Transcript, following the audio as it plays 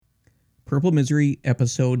Purple Misery,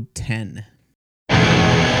 episode 10.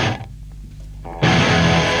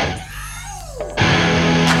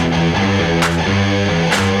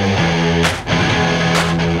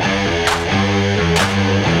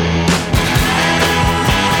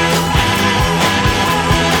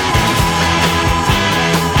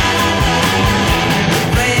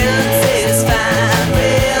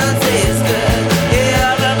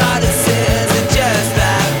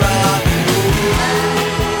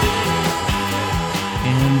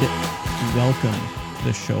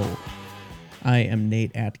 The show. I am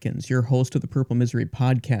Nate Atkins, your host of the Purple Misery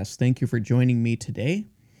podcast. Thank you for joining me today.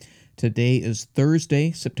 Today is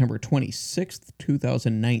Thursday, September 26th,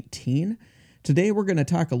 2019. Today we're going to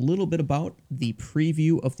talk a little bit about the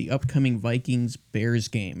preview of the upcoming Vikings-Bears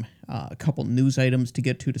game. A couple news items to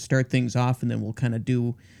get to start things off, and then we'll kind of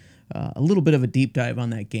do a little bit of a deep dive on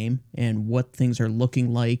that game and what things are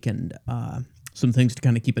looking like, and some things to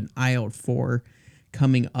kind of keep an eye out for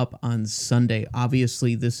coming up on Sunday.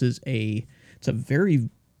 Obviously, this is it's a very,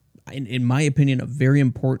 in my opinion, a very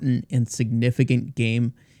important and significant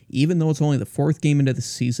game. Even though it's only the fourth game into the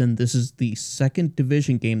season, this is the second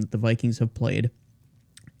division game that the Vikings have played.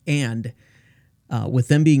 And with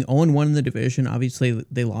them being 0-1 in the division, obviously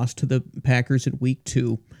they lost to the Packers in week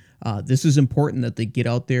 2. This is important that they get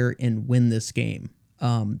out there and win this game.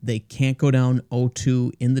 They can't go down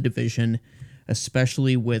 0-2 in the division,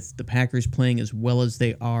 especially with the Packers playing as well as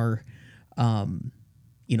they are.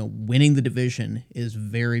 Winning the division is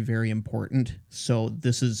very, very important. So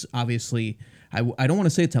this is obviously, I don't want to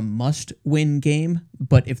say it's a must-win game,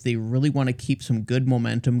 but if they really want to keep some good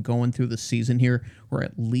momentum going through the season here, or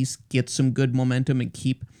at least get some good momentum and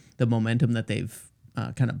keep the momentum that they've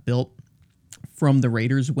kind of built from the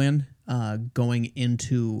Raiders win going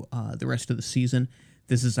into the rest of the season,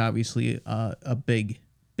 this is obviously a big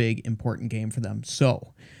important game for them.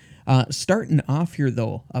 So starting off here,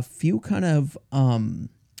 though, a few kind of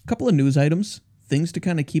couple of news items, things to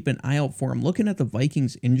kind of keep an eye out for. I'm looking at the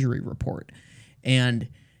Vikings injury report, and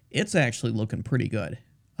it's actually looking pretty good.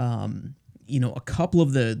 A couple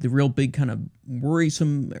of the real big kind of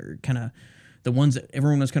worrisome, or kind of the ones that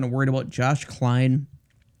everyone was kind of worried about. Josh Klein,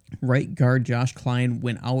 right guard Josh Klein,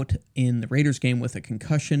 went out in the Raiders game with a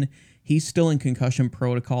concussion. He's still in concussion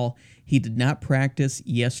protocol. He did not practice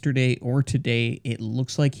yesterday or today. It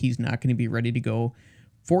looks like he's not going to be ready to go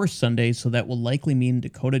for Sunday, so that will likely mean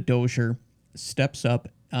Dakota Dozier steps up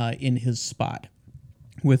in his spot,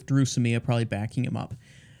 with Drew Samia probably backing him up.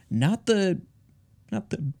 Not the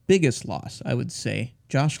biggest loss, I would say.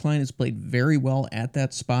 Josh Klein has played very well at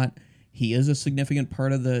that spot. He is a significant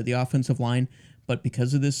part of the offensive line, but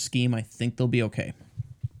because of this scheme, I think they'll be okay.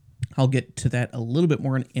 I'll get to that a little bit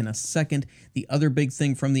more in a second. The other big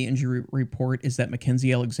thing from the injury report is that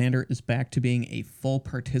Mackenzie Alexander is back to being a full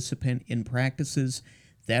participant in practices.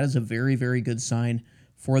 That is a very, very good sign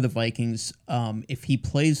for the Vikings. If he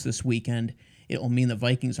plays this weekend, it will mean the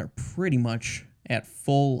Vikings are pretty much at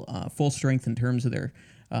full strength in terms of their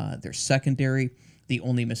secondary. The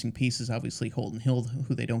only missing piece is obviously Holton Hill,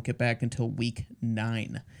 who they don't get back until week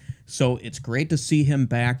 9. So it's great to see him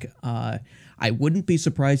back. I wouldn't be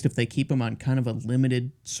surprised if they keep him on kind of a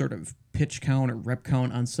limited sort of pitch count or rep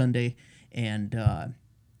count on Sunday, and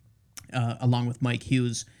along with Mike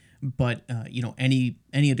Hughes. But any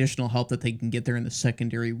additional help that they can get there in the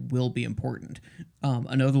secondary will be important.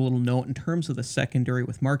 Another little note in terms of the secondary,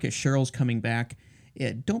 with Marcus Sherrills coming back,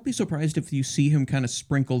 don't be surprised if you see him kind of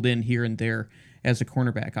sprinkled in here and there as a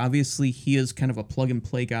cornerback. Obviously, he is kind of a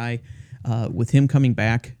plug-and-play guy. With him coming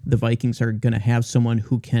back, the Vikings are going to have someone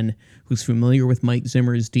who's familiar with Mike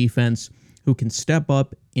Zimmer's defense, who can step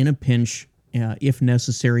up in a pinch if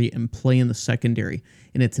necessary and play in the secondary.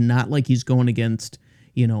 And it's not like he's going against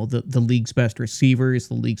the league's best receivers,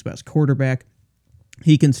 the league's best quarterback.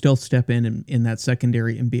 He can still step in that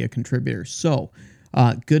secondary and be a contributor. So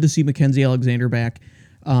good to see Mackenzie Alexander back.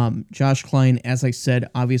 Josh Klein, as I said,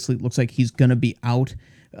 obviously looks like he's going to be out.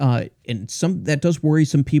 And that does worry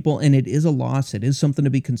some people, and it is a loss. It is something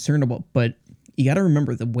to be concerned about, but you got to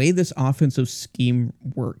remember the way this offensive scheme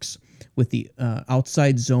works with the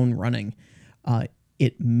outside zone running,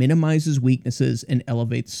 it minimizes weaknesses and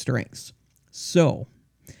elevates strengths. So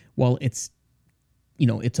while it's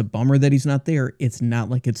a bummer that he's not there, it's not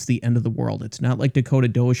like it's the end of the world. It's not like Dakota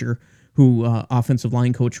Dozier, who offensive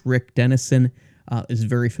line coach Rick Dennison is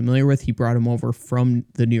very familiar with. He brought him over from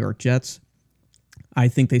the New York Jets. I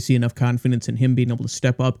think they see enough confidence in him being able to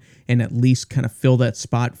step up and at least kind of fill that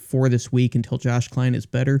spot for this week until Josh Klein is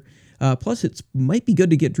better. Plus, it might be good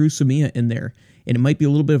to get Drew Samia in there, and it might be a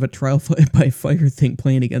little bit of a trial by fire thing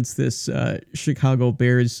playing against this Chicago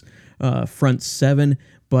Bears front seven,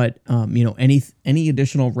 But any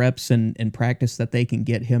additional reps and practice that they can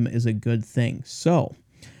get him is a good thing. So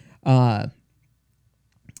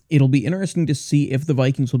it'll be interesting to see if the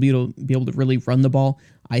Vikings will be able to really run the ball.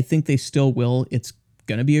 I think they still will. It's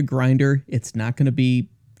going to be a grinder. It's not going to be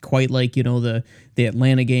quite like the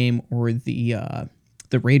Atlanta game or the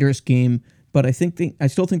Raiders game, but I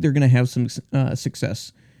still think they're going to have some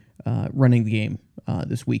success running the game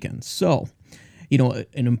this weekend. So,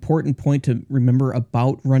 an important point to remember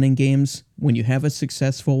about running games: when you have a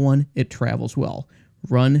successful one, it travels well.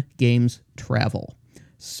 Run games travel.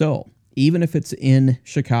 So even if it's in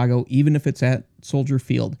Chicago, even if it's at Soldier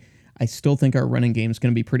Field, I still think our running game is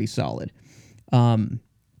going to be pretty solid. A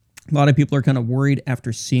lot of people are kind of worried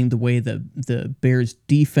after seeing the way the Bears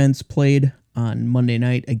defense played on Monday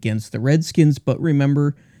night against the Redskins, but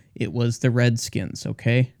remember, it was the Redskins,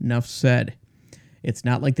 okay? Enough said. It's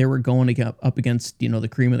not like they were going up against, the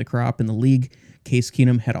cream of the crop in the league. Case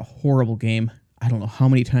Keenum had a horrible game. I don't know how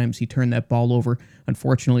many times he turned that ball over.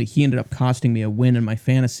 Unfortunately, he ended up costing me a win in my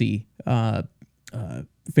fantasy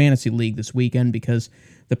league this weekend because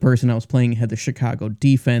the person I was playing had the Chicago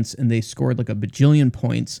defense, and they scored like a bajillion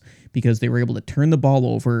points because they were able to turn the ball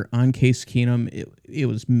over on Case Keenum. It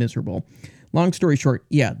was miserable. Long story short,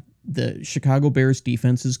 yeah, the Chicago Bears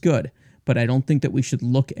defense is good, but I don't think that we should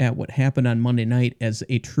look at what happened on Monday night as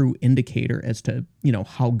a true indicator as to,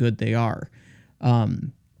 how good they are.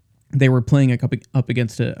 They were playing up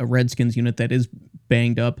against a Redskins unit that is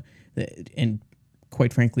banged up and,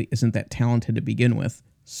 quite frankly, isn't that talented to begin with.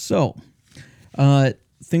 So,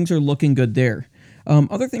 things are looking good there.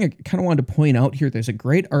 Other thing I kind of wanted to point out here, there's a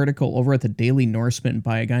great article over at the Daily Norseman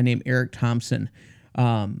by a guy named Eric Thompson,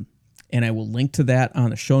 and I will link to that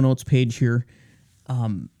on the show notes page here.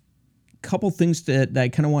 Couple things that I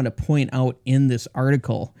kind of want to point out in this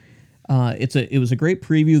article. It was a great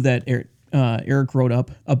preview that Eric wrote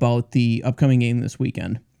up about the upcoming game this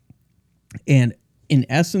weekend. And in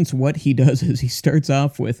essence, what he does is he starts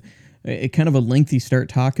off with a kind of a lengthy start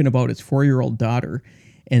talking about his 4-year-old daughter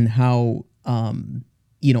and how,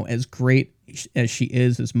 as great as she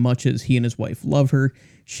is, as much as he and his wife love her,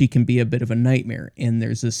 she can be a bit of a nightmare. And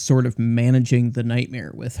there's this sort of managing the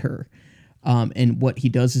nightmare with her. And what he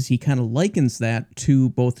does is he kind of likens that to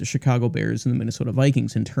both the Chicago Bears and the Minnesota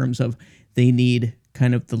Vikings in terms of they need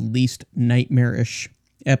kind of the least nightmarish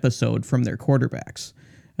episode from their quarterbacks,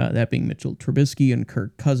 that being Mitchell Trubisky and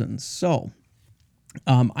Kirk Cousins. So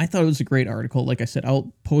I thought it was a great article. Like I said,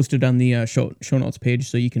 I'll post it on the show notes page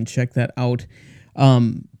so you can check that out.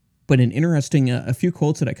 But an interesting, a few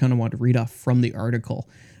quotes that I kind of want to read off from the article.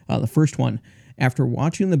 The first one: after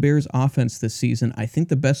watching the Bears offense this season, I think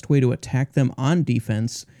the best way to attack them on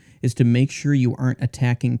defense is to make sure you aren't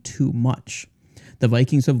attacking too much. The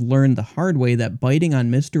Vikings have learned the hard way that biting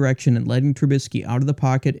on misdirection and letting Trubisky out of the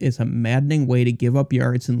pocket is a maddening way to give up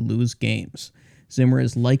yards and lose games. Zimmer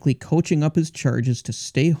is likely coaching up his charges to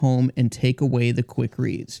stay home and take away the quick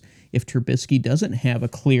reads. If Trubisky doesn't have a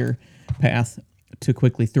clear path to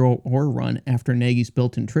quickly throw or run after Nagy's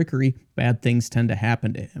built-in trickery, bad things tend to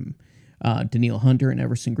happen to him. Danielle Hunter and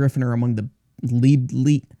Everson Griffin are among the league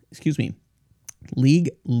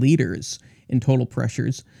leaders in total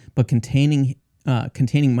pressures, but containing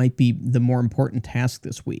might be the more important task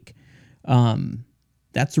this week.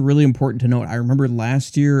 That's really important to note. I remember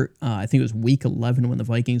last year, I think it was week 11 when the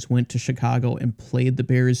Vikings went to Chicago and played the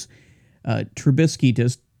Bears.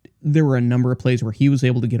 Trubisky there were a number of plays where he was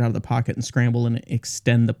able to get out of the pocket and scramble and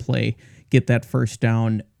extend the play, get that first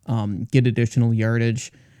down, get additional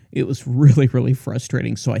yardage. It was really, really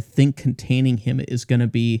frustrating. So I think containing him is going to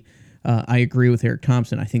be, I agree with Eric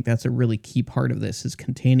Thompson. I think that's a really key part of this, is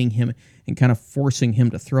containing him and kind of forcing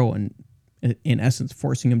him to throw, and in essence,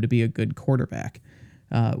 forcing him to be a good quarterback,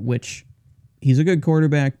 which he's a good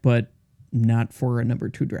quarterback, but not for a number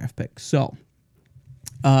 2 draft pick. So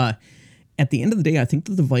at the end of the day, I think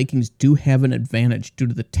that the Vikings do have an advantage due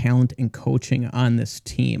to the talent and coaching on this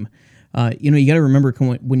team. You got to remember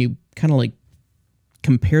when you kind of like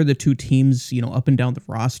compare the two teams, up and down the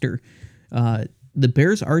roster, the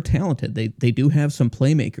Bears are talented. They do have some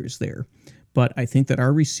playmakers there, but I think that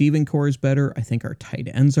our receiving core is better. I think our tight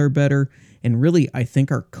ends are better. And really, I think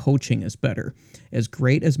our coaching is better. As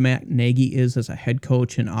great as Matt Nagy is as a head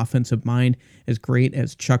coach and offensive mind, as great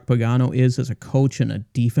as Chuck Pagano is as a coach and a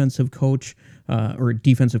defensive coach, or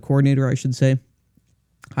defensive coordinator, I should say,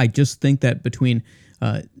 I just think that between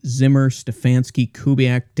Zimmer, Stefanski,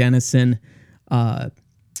 Kubiak, Dennison,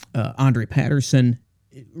 Andre Patterson,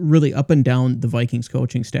 really up and down the Vikings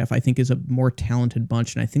coaching staff, I think is a more talented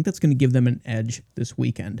bunch, and I think that's going to give them an edge this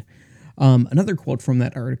weekend. Another quote from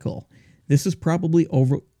that article: this is probably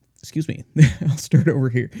excuse me, I'll start over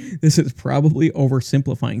here. This is probably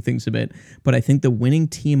oversimplifying things a bit, but I think the winning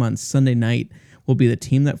team on Sunday night will be the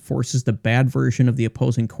team that forces the bad version of the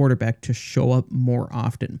opposing quarterback to show up more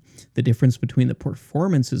often. The difference between the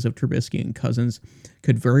performances of Trubisky and Cousins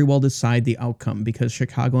could very well decide the outcome because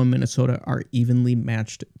Chicago and Minnesota are evenly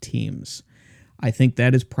matched teams. I think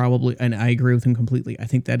that is probably, and I agree with him completely, I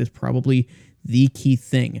think that is probably the key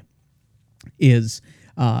thing is,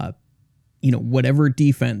 whatever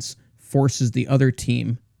defense forces the other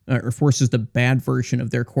team or forces the bad version of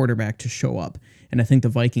their quarterback to show up. And I think the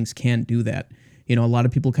Vikings can do that. A lot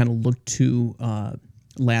of people kind of look to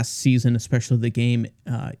last season, especially the game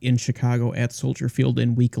in Chicago at Soldier Field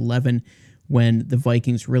in Week 11 when the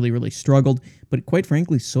Vikings really, really struggled. But quite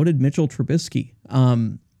frankly, so did Mitchell Trubisky.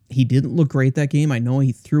 He didn't look great that game. I know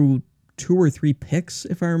he threw 2 or 3 picks,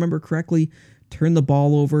 if I remember correctly, turned the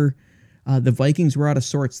ball over. The Vikings were out of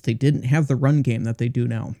sorts. They didn't have the run game that they do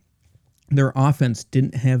now. Their offense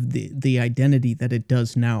didn't have the identity that it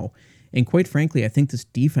does now. And quite frankly, I think this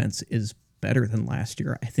defense is better than last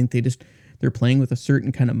year. I think they're playing with a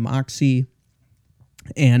certain kind of moxie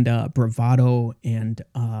and bravado and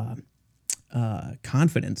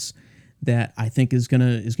confidence that I think is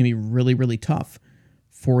gonna be really, really tough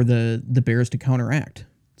for the Bears to counteract.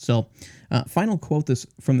 So, final quote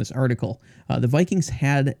from this article. The Vikings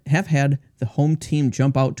have had the home team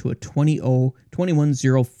jump out to a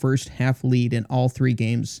 21-0 first half lead in all 3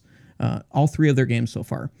 games, all 3 of their games so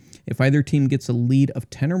far. If either team gets a lead of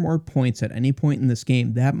 10 or more points at any point in this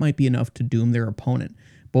game, that might be enough to doom their opponent.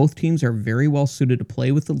 Both teams are very well suited to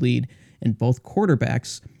play with the lead, and both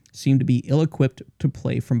quarterbacks seem to be ill-equipped to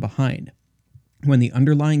play from behind. When the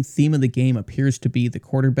underlying theme of the game appears to be the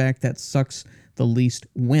quarterback that sucks the least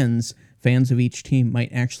wins, fans of each team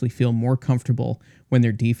might actually feel more comfortable when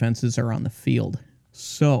their defenses are on the field.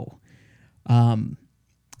 So,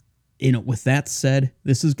 with that said,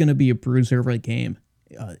 this is going to be a bruiser of a game.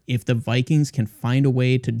 If the Vikings can find a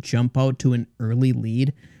way to jump out to an early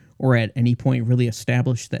lead or at any point really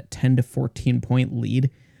establish that 10 to 14 point lead,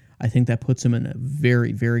 I think that puts them in a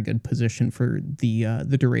very, very good position for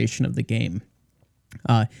the duration of the game.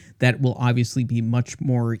 That will obviously be much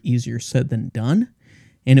more easier said than done.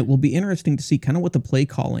 And it will be interesting to see kind of what the play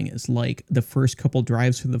calling is like the first couple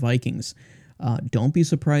drives for the Vikings. Don't be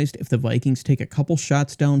surprised if the Vikings take a couple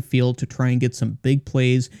shots downfield to try and get some big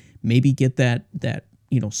plays, maybe get that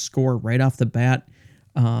score right off the bat,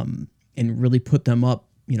 and really put them up,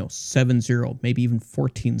 7-0, maybe even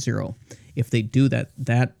 14-0. If they do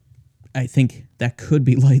that, I think that could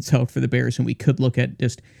be lights out for the Bears, and we could look at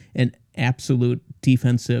just an absolute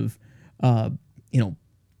defensive,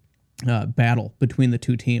 battle between the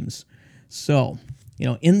two teams. So,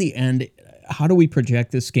 in the end, how do we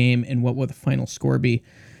project this game and what will the final score be?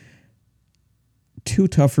 Too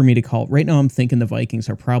tough for me to call. Right now, I'm thinking the Vikings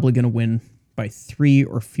are probably going to win by 3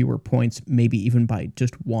 or fewer points, maybe even by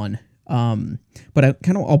just 1. But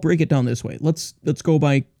I'll break it down this way. Let's go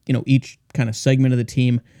by each kind of segment of the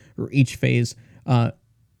team or each phase.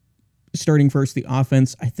 Starting first, the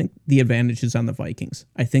offense. I think the advantage is on the Vikings.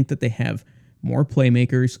 I think that they have more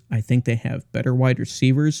playmakers. I think they have better wide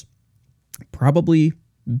receivers, probably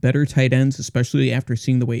better tight ends, especially after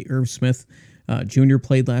seeing the way Irv Smith Jr.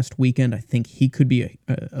 played last weekend. I think he could be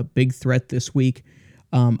a big threat this week.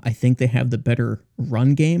 I think they have the better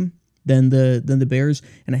run game than the Bears,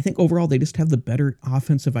 and I think overall they just have the better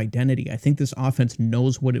offensive identity. I think this offense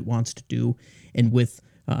knows what it wants to do, and with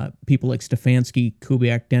people like Stefanski,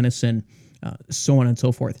 Kubiak, Dennison, so on and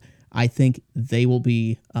so forth, I think they will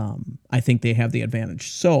be. I think they have the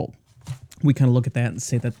advantage. So we kind of look at that and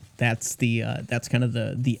say that's kind of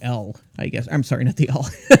the L, I guess. I'm sorry, not the L.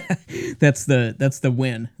 that's the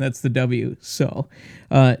win. That's the W. So,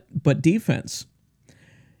 but defense.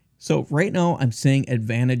 So right now I'm saying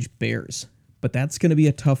advantage Bears, but that's going to be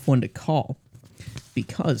a tough one to call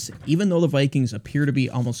because even though the Vikings appear to be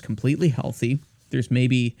almost completely healthy, there's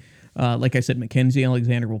maybe, like I said, Mackenzie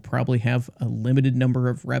Alexander will probably have a limited number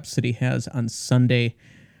of reps that he has on Sunday.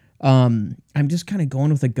 I'm just kind of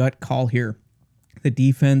going with a gut call here. The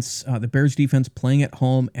defense, the Bears defense playing at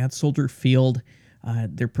home at Soldier Field,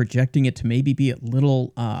 they're projecting it to maybe be a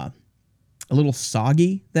little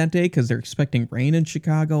soggy that day because they're expecting rain in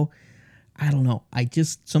Chicago. I don't know.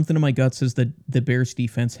 Something in my gut says that the Bears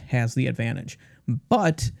defense has the advantage.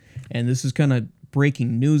 But, and this is kind of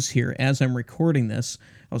breaking news here as I'm recording this,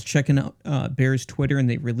 I was checking out Bears Twitter and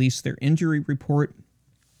they released their injury report,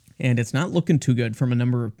 and it's not looking too good from a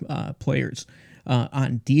number of players.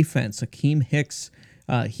 On defense, Akeem Hicks,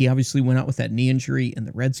 he obviously went out with that knee injury in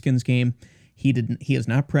the Redskins game. He has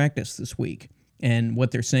not practiced this week. And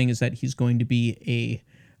what they're saying is that he's going to be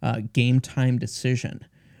game time decision.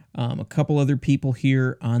 A couple other people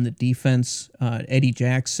here on the defense. Eddie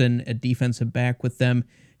Jackson, a defensive back with them,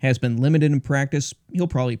 has been limited in practice. He'll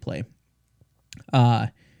probably play.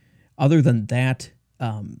 Other than that,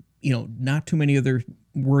 not too many other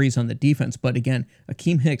worries on the defense. But again,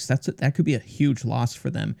 Akeem Hicks, that could be a huge loss for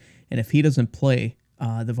them. And if he doesn't play,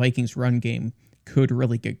 the Vikings run game could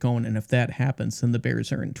really get going. And if that happens, then the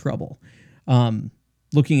Bears are in trouble.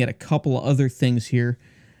 Looking at a couple of other things here,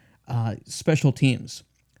 special teams.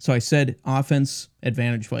 So I said offense,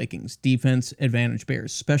 advantage Vikings. Defense, advantage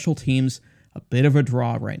Bears. Special teams, a bit of a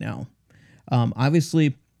draw right now.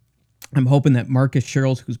 Obviously, I'm hoping that Marcus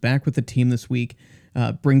Sherrills, who's back with the team this week,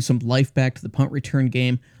 brings some life back to the punt return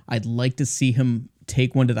game. I'd like to see him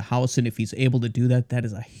take one to the house, and if he's able to do that, that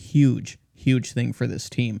is a huge, huge thing for this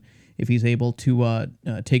team. If he's able to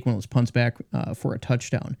take one of those punts back for a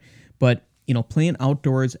touchdown. But, playing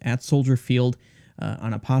outdoors at Soldier Field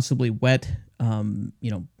on a possibly wet,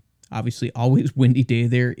 obviously always windy day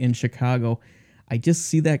there in Chicago, I just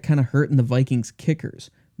see that kind of hurting the Vikings kickers.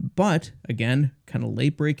 But again, kind of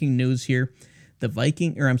late breaking news here.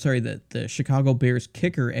 The Chicago Bears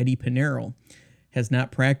kicker, Eddie Pinheiro, has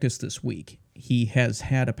not practiced this week. He has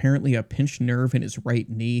had apparently a pinched nerve in his right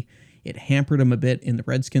knee. It hampered him a bit in the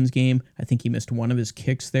Redskins game. I think he missed one of his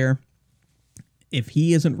kicks there. If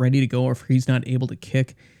he isn't ready to go or if he's not able to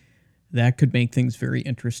kick, that could make things very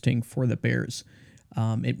interesting for the Bears.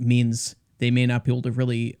 It means they may not be able to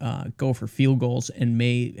really go for field goals and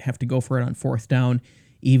may have to go for it on fourth down,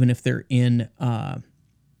 even if they're in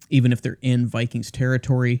Vikings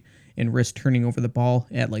territory, and risk turning over the ball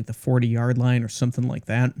at like the 40-yard line or something like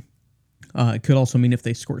that. It could also mean if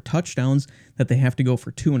they score touchdowns that they have to go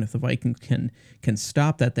for 2, and if the Vikings can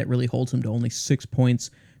stop that, that really holds them to only 6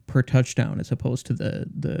 points per touchdown as opposed to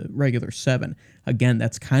the regular 7. Again,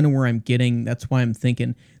 that's kind of where I'm getting. That's why I'm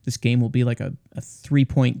thinking this game will be like a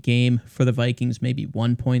 3-point game for the Vikings, maybe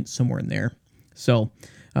 1 point, somewhere in there. So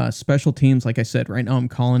special teams, like I said, right now I'm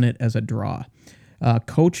calling it as a draw.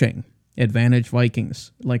 Coaching, advantage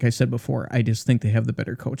Vikings. Like I said before, I just think they have the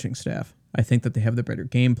better coaching staff. I think that they have the better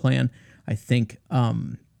game plan. I think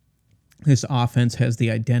this offense has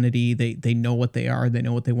the identity. They know what they are. They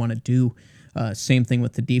know what they want to do. Same thing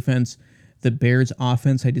with the defense. The Bears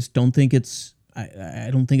offense, I just don't think I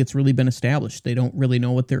don't think it's really been established. They don't really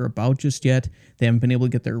know what they're about just yet. They haven't been able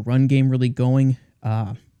to get their run game really going.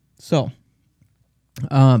 I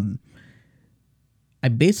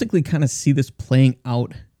basically kind of see this playing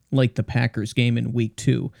out like the Packers game in week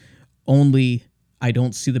 2, only I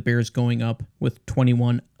don't see the Bears going up with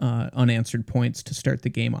 21 unanswered points to start the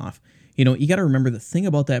game off. You got to remember the thing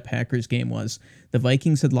about that Packers game was the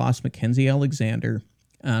Vikings had lost Mackenzie Alexander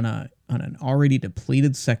on an already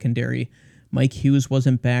depleted secondary. Mike Hughes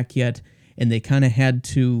wasn't back yet, and they kind of had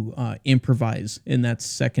to improvise in that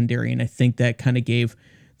secondary, and I think that kind of gave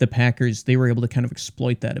the Packers, they were able to kind of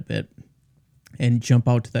exploit that a bit and jump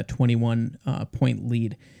out to that 21-point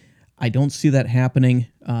lead. I don't see that happening.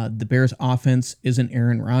 The Bears' offense isn't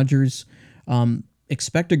Aaron Rodgers.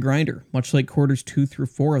 Expect a grinder, much like quarters 2 through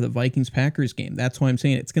 4 of the Vikings-Packers game. That's why I'm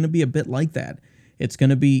saying it's going to be a bit like that. It's going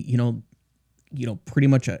to be, pretty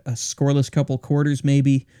much a scoreless couple quarters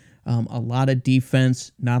maybe, a lot of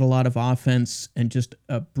defense, not a lot of offense, and just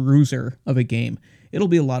a bruiser of a game. It'll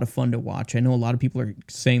be a lot of fun to watch. I know a lot of people are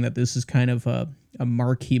saying that this is kind of a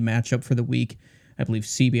marquee matchup for the week. I believe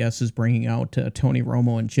CBS is bringing out Tony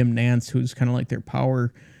Romo and Jim Nantz, who's kind of like their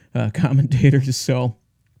power commentators. So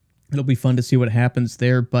it'll be fun to see what happens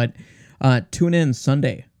there. But tune in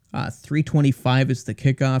Sunday. 3:25 is the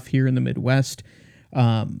kickoff here in the Midwest.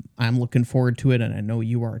 I'm looking forward to it, and I know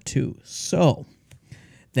you are too. So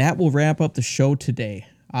that will wrap up the show today.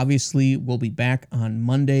 Obviously, we'll be back on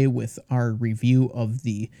Monday with our review of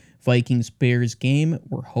the Vikings-Bears game.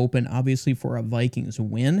 We're hoping, obviously, for a Vikings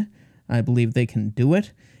win. I believe they can do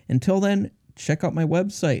it. Until then, check out my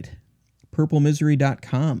website,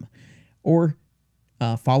 purplemisery.com, or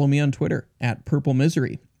follow me on Twitter at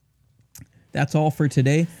purplemisery. That's all for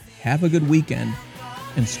today. Have a good weekend,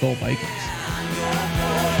 and Skol Vikings.